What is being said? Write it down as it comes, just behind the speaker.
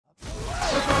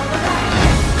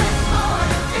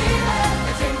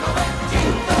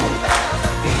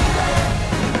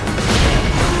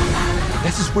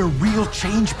where real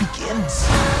change begins.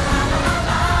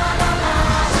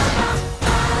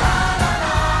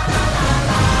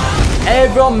 Hey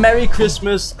everyone, Merry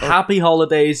Christmas, Happy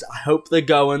Holidays. I hope they're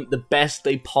going the best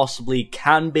they possibly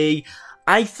can be.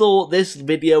 I thought this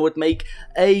video would make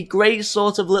a great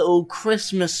sort of little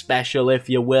Christmas special, if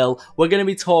you will. We're going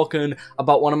to be talking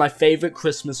about one of my favourite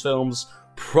Christmas films,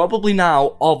 probably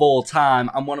now of all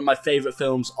time, and one of my favourite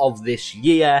films of this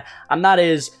year, and that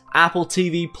is Apple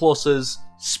TV Plus's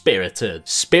Spirited.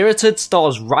 Spirited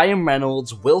stars Ryan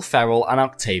Reynolds, Will Ferrell and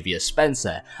Octavia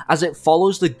Spencer, as it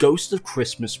follows the ghost of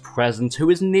Christmas Present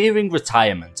who is nearing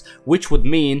retirement, which would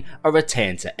mean a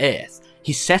return to Earth.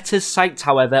 He sets his sights,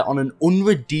 however, on an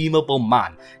unredeemable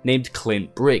man named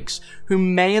Clint Briggs, who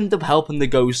may end up helping the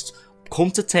ghost come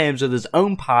to terms with his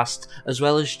own past as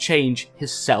well as change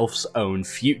his self's own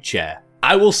future.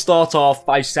 I will start off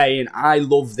by saying I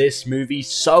love this movie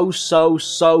so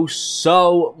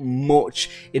much.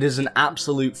 It is an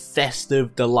absolute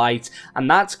festive delight, and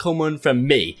that's coming from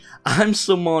me. I'm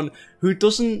someone who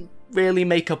doesn't really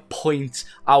make a point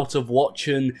out of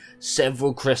watching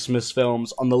several Christmas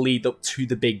films on the lead up to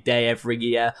the big day every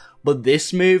year, but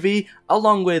this movie,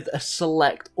 along with a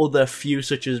select other few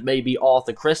such as maybe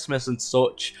Arthur Christmas and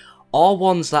such, are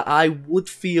ones that I would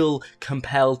feel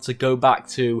compelled to go back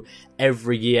to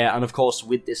every year. And of course,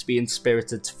 with this being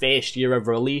Spirited's first year of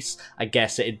release, I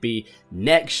guess it'd be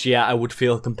next year I would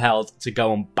feel compelled to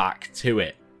go back to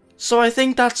it. So I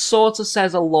think that sort of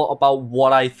says a lot about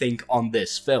what I think on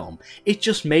this film. It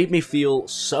just made me feel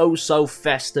so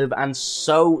festive and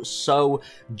so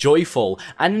joyful,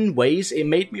 and in ways it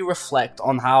made me reflect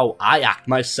on how I act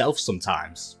myself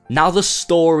sometimes. Now the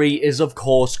story is of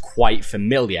course quite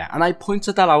familiar, and I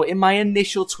pointed that out in my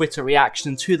initial Twitter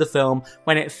reaction to the film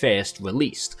when it first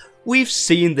released. We've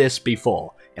seen this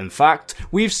before. In fact,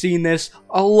 we've seen this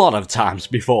a lot of times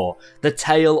before. The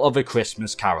Tale of a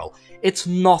Christmas Carol. It's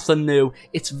nothing new,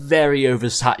 it's very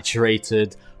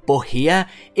oversaturated, but here,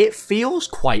 it feels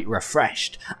quite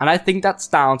refreshed, and I think that's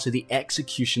down to the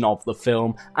execution of the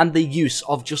film and the use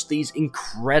of just these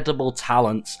incredible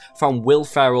talents from Will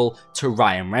Ferrell to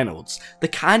Ryan Reynolds. The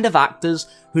kind of actors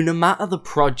who, no matter the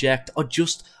project, are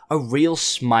just a real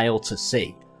smile to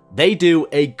see. They do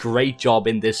a great job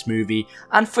in this movie,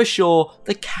 and for sure,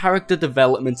 the character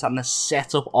development and the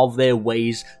setup of their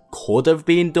ways could have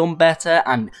been done better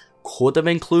and could have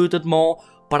included more,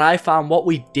 but I found what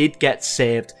we did get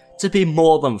served to be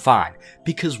more than fine,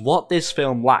 because what this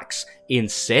film lacks in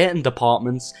certain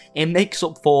departments, it makes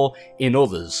up for in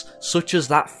others, such as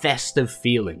that festive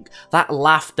feeling, that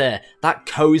laughter, that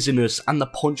coziness and the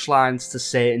punchlines to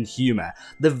certain humour,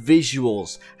 the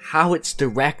visuals, how it's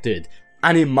directed,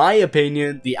 and in my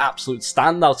opinion, the absolute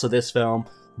standout of this film,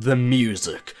 the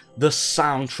music. The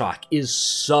soundtrack is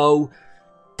so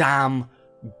damn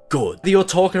good. You're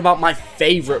talking about my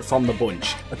favourite from the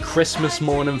bunch, A Christmas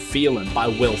Morning Feeling by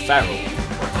Will Ferrell.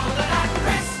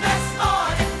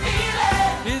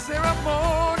 Is there a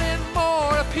morning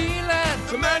more appealing?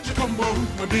 The magical moon,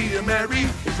 being merry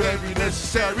is very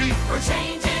necessary. We're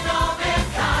changing all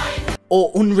mankind.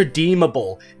 Or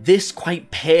Unredeemable, this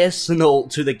quite personal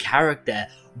to the character,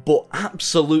 but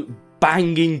absolute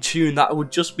banging tune that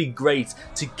would just be great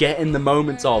to get in the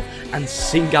moment of and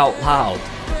sing out loud.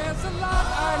 There's a lot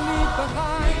I leave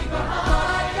behind, but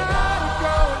I gotta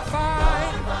go and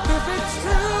find. If it's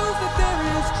true that there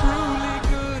is truly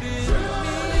good in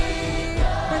me,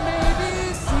 then maybe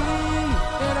see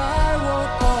that I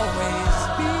won't always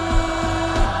be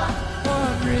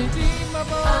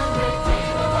unredeemable.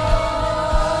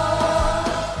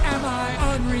 Am I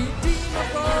unredeemable?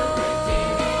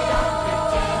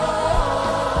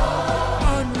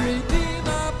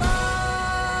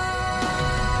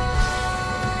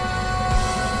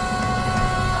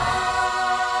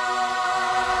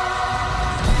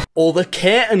 Or the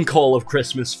curtain call of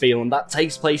Christmas feeling that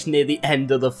takes place near the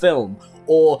end of the film,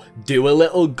 or Do a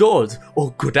Little Good,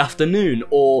 or Good Afternoon,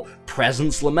 or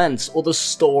Presents Laments, or The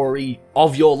Story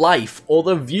of Your Life, or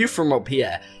The View from Up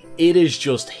Here. It is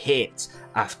just hit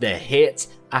after hit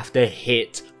after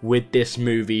hit with this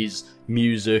movie's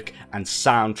music and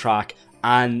soundtrack,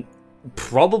 and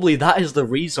probably that is the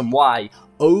reason why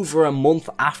over a month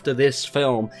after this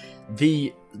film,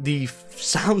 the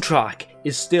soundtrack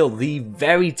is still the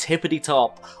very tippity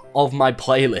top of my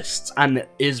playlists and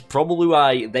is probably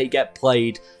why they get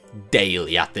played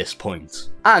daily at this point.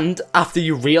 And after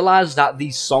you realise that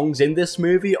these songs in this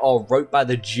movie are wrote by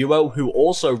the duo who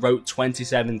also wrote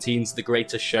 2017's The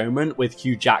Greatest Showman with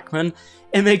Hugh Jackman,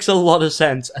 it makes a lot of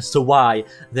sense as to why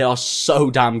they are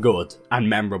so damn good and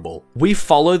memorable. We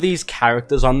follow these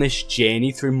characters on this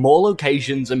journey through more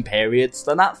locations and periods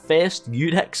than at first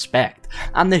you'd expect,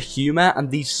 and the humour and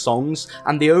these songs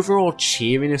and the overall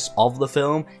cheeriness of the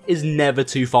film is never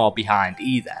too far behind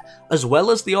either, as well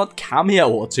as the odd cameo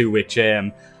or two which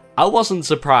I wasn't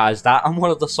surprised at, and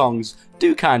one of the songs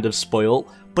do kind of spoil,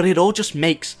 but it all just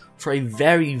makes for a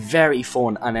very, very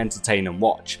fun and entertaining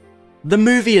watch. The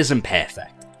movie isn't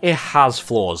perfect. It has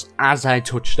flaws, as I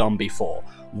touched on before.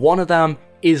 One of them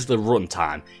is the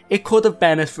runtime. It could have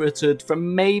benefited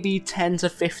from maybe 10 to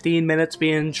 15 minutes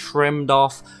being trimmed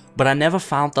off, but I never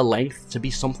found the length to be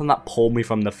something that pulled me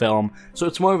from the film, so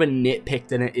it's more of a nitpick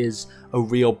than it is a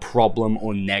real problem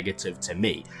or negative to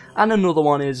me. And another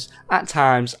one is, at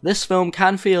times, this film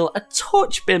can feel a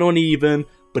touch bit uneven,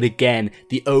 but again,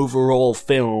 the overall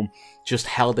film just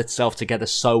held itself together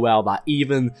so well that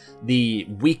even the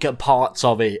weaker parts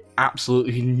of it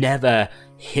absolutely never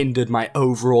hindered my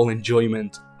overall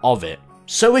enjoyment of it.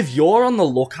 So if you're on the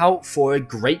lookout for a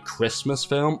great Christmas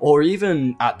film, or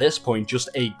even at this point just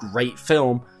a great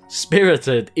film,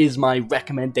 Spirited is my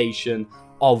recommendation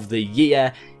of the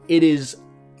year. It is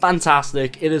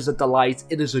fantastic, it is a delight,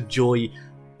 it is a joy.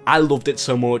 I loved it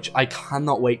so much, I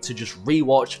cannot wait to just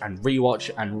rewatch and rewatch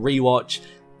and rewatch,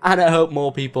 and I hope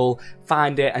more people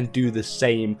find it and do the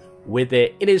same with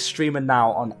it. It is streaming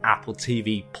now on Apple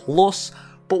TV+.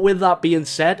 But with that being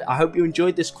said, I hope you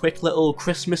enjoyed this quick little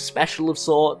Christmas special of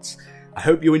sorts. I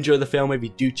hope you enjoy the film if you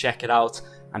do check it out,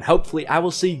 and hopefully I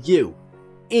will see you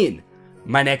in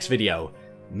my next video.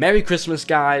 Merry Christmas,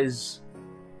 guys.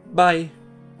 Bye.